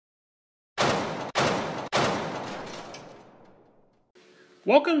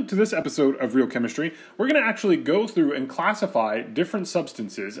Welcome to this episode of Real Chemistry. We're going to actually go through and classify different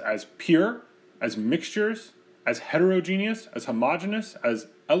substances as pure, as mixtures, as heterogeneous, as homogeneous, as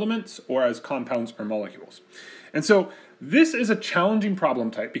elements, or as compounds or molecules. And so this is a challenging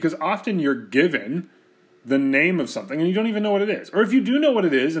problem type because often you're given the name of something and you don't even know what it is. Or if you do know what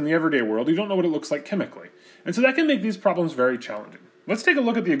it is in the everyday world, you don't know what it looks like chemically. And so that can make these problems very challenging. Let's take a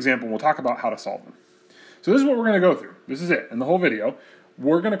look at the example and we'll talk about how to solve them. So this is what we're going to go through. This is it. In the whole video,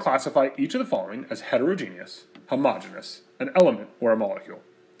 we're going to classify each of the following as heterogeneous, homogeneous, an element, or a molecule.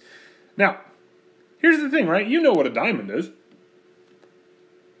 Now, here's the thing, right? You know what a diamond is.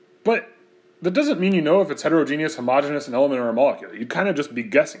 But that doesn't mean you know if it's heterogeneous, homogeneous, an element, or a molecule. You'd kind of just be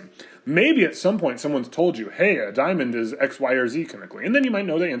guessing. Maybe at some point someone's told you, hey, a diamond is X, Y, or Z chemically. And then you might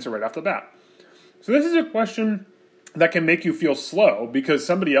know the answer right off the bat. So this is a question that can make you feel slow because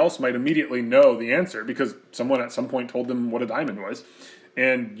somebody else might immediately know the answer because someone at some point told them what a diamond was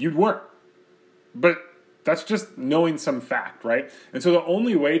and you weren't. But that's just knowing some fact, right? And so the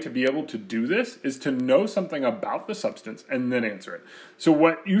only way to be able to do this is to know something about the substance and then answer it. So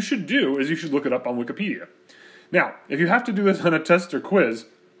what you should do is you should look it up on Wikipedia. Now, if you have to do this on a test or quiz,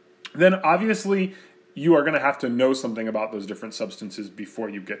 then obviously you are going to have to know something about those different substances before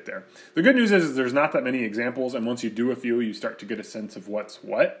you get there. The good news is there's not that many examples, and once you do a few, you start to get a sense of what's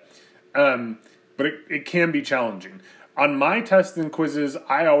what. But it can be challenging. On my tests and quizzes,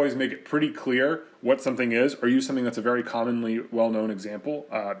 I always make it pretty clear what something is, or use something that's a very commonly well-known example,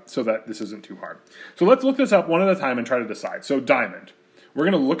 so that this isn't too hard. So let's look this up one at a time and try to decide. So diamond. We're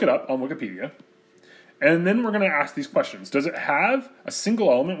going to look it up on Wikipedia. And then we're going to ask these questions. Does it have a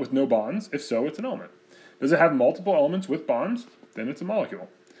single element with no bonds? If so, it's an element. Does it have multiple elements with bonds? Then it's a molecule.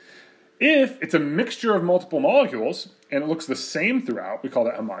 If it's a mixture of multiple molecules and it looks the same throughout, we call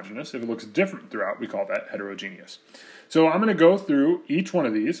that homogeneous. If it looks different throughout, we call that heterogeneous. So I'm going to go through each one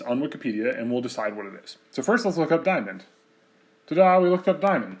of these on Wikipedia and we'll decide what it is. So first let's look up diamond. Ta-da, we looked up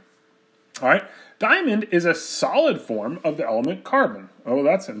diamond. All right, diamond is a solid form of the element carbon. Oh,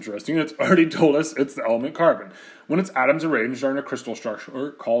 that's interesting. It's already told us it's the element carbon when its atoms arranged are in a crystal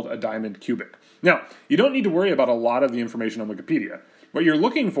structure called a diamond cubic. Now, you don't need to worry about a lot of the information on Wikipedia. What you're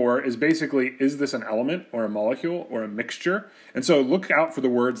looking for is basically, is this an element or a molecule or a mixture? And so look out for the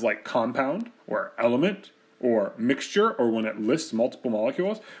words like compound or element or mixture, or when it lists multiple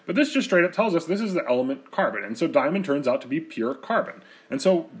molecules. But this just straight up tells us this is the element carbon. And so diamond turns out to be pure carbon. And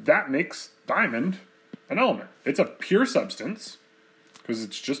so that makes diamond an element. It's a pure substance, because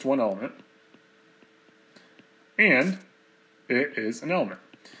it's just one element. And it is an element.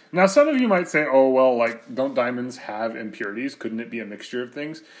 Now, some of you might say, oh, well, like, don't diamonds have impurities? Couldn't it be a mixture of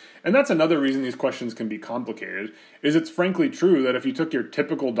things? And that's another reason these questions can be complicated, is it's frankly true that if you took your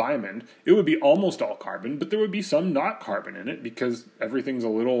typical diamond, it would be almost all carbon, but there would be some not carbon in it because everything's a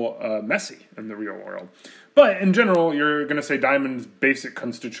little messy in the real world. But in general, you're going to say diamond's basic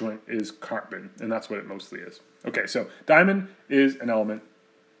constituent is carbon, and that's what it mostly is. Okay, so diamond is an element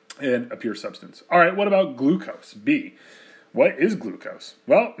and a pure substance. All right, what about glucose, B? What is glucose?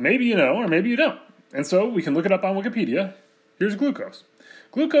 Well, maybe you know or maybe you don't. And so we can look it up on Wikipedia. Here's glucose.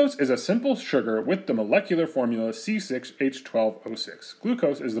 Glucose is a simple sugar with the molecular formula C6H12O6.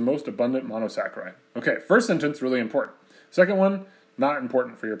 Glucose is the most abundant monosaccharide. Okay, first sentence, really important. Second one, not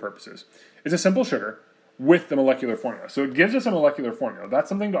important for your purposes. It's a simple sugar with the molecular formula. So it gives us a molecular formula. That's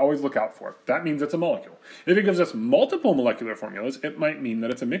something to always look out for. That means it's a molecule. If it gives us multiple molecular formulas, it might mean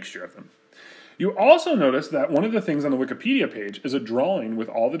that it's a mixture of them. You also notice that one of the things on the Wikipedia page is a drawing with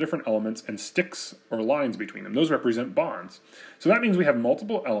all the different elements and sticks or lines between them. Those represent bonds. So that means we have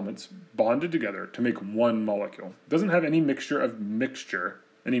multiple elements bonded together to make one molecule. It doesn't have any mention of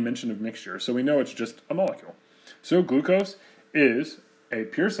mixture, so we know it's just a molecule. So glucose is a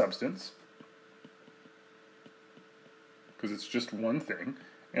pure substance, because it's just one thing,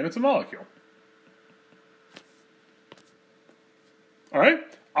 and it's a molecule. All right?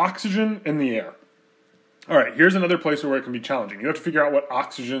 Oxygen in the air. All right, here's another place where it can be challenging. You have to figure out what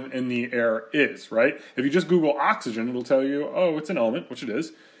oxygen in the air is, right? If you just Google oxygen, it'll tell you, oh, it's an element, which it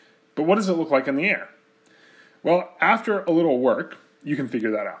is. But what does it look like in the air? Well, after a little work, you can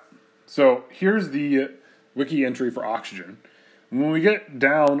figure that out. So here's the wiki entry for oxygen. When we get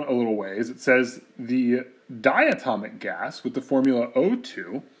down a little ways, it says the diatomic gas with the formula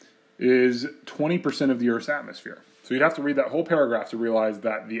O2 is 20% of the Earth's atmosphere. So you'd have to read that whole paragraph to realize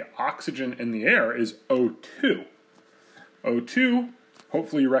that the oxygen in the air is O2. O2,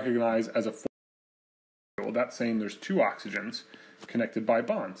 hopefully you recognize as a formula. That's saying there's two oxygens connected by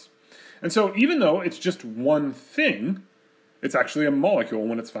bonds. And so even though it's just one thing, It's actually a molecule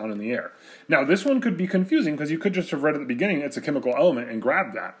when it's found in the air. Now, this one could be confusing because you could just have read at the beginning it's a chemical element and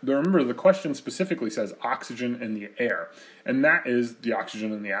grab that. But remember, the question specifically says oxygen in the air, and that is the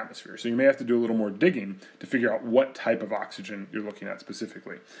oxygen in the atmosphere. So you may have to do a little more digging to figure out what type of oxygen you're looking at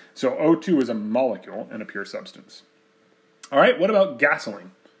specifically. So O2 is a molecule and a pure substance. All right, what about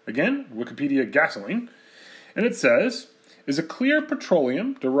gasoline? Again, Wikipedia gasoline. And it says, is a clear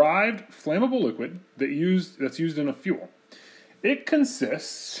petroleum-derived flammable liquid that's used in a fuel. It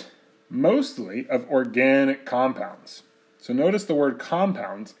consists mostly of organic compounds. So notice the word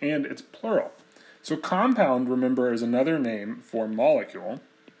compounds, and it's plural. So compound, remember, is another name for molecule.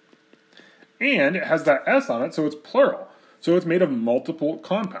 And it has that S on it, so it's plural. So it's made of multiple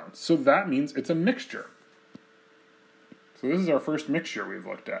compounds. So that means it's a mixture. So this is our first mixture we've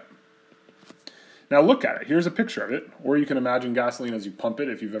looked at. Now look at it. Here's a picture of it. Or you can imagine gasoline as you pump it,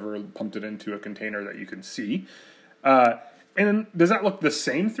 if you've ever pumped it into a container that you can see. And does that look the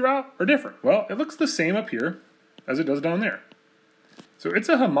same throughout or different? Well, it looks the same up here as it does down there. So it's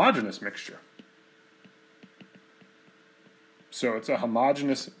a homogeneous mixture. So it's a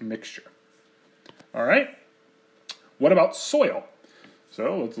homogeneous mixture. All right. What about soil?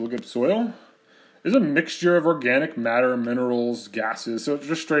 So let's look at soil. It's a mixture of organic matter, minerals, gases, so it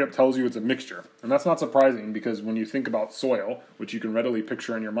just straight up tells you it's a mixture. And that's not surprising because when you think about soil, which you can readily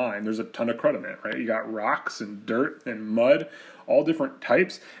picture in your mind, there's a ton of crud in it, right? You got rocks and dirt and mud, all different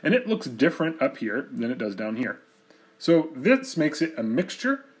types, and it looks different up here than it does down here. So this makes it a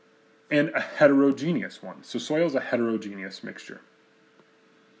mixture and a heterogeneous one. So soil is a heterogeneous mixture.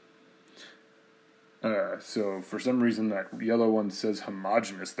 So for some reason that yellow one says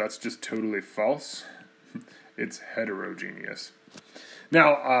homogeneous. That's just totally false. It's heterogeneous.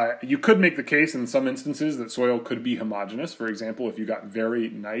 Now, you could make the case in some instances that soil could be homogeneous. For example, if you got very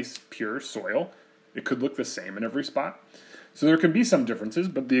nice, pure soil, it could look the same in every spot. So there can be some differences,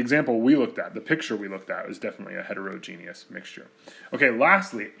 but the example we looked at, the picture we looked at, is definitely a heterogeneous mixture. Okay,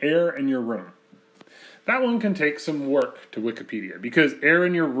 lastly, air in your room. That one can take some work to Wikipedia because air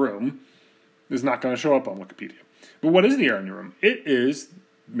in your room is not going to show up on Wikipedia. But what is the air in your room? It is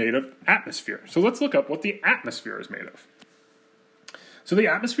made of atmosphere. So let's look up what the atmosphere is made of. So the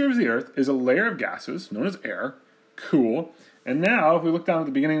atmosphere of the Earth is a layer of gases known as air. Cool. And now, if we look down at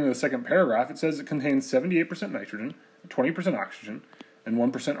the beginning of the second paragraph, it says it contains 78% nitrogen, 20% oxygen, and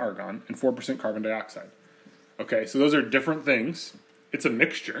 1% argon, and 4% carbon dioxide. Okay, so those are different things. It's a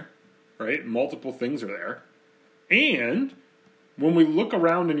mixture, right? Multiple things are there. And when we look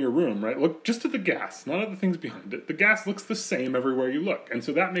around in your room, right, look just at the gas, not at the things behind it. The gas looks the same everywhere you look. And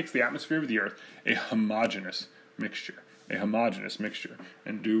so that makes the atmosphere of the Earth a homogeneous mixture. A homogeneous mixture.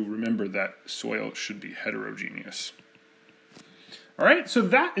 And do remember that soil should be heterogeneous. All right, so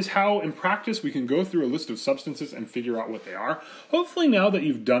that is how, in practice, we can go through a list of substances and figure out what they are. Hopefully now that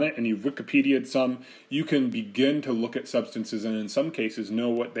you've done it and you've Wikipedia'd some, you can begin to look at substances and in some cases know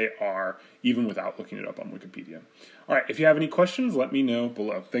what they are, even without looking it up on Wikipedia. All right, if you have any questions, let me know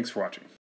below. Thanks for watching.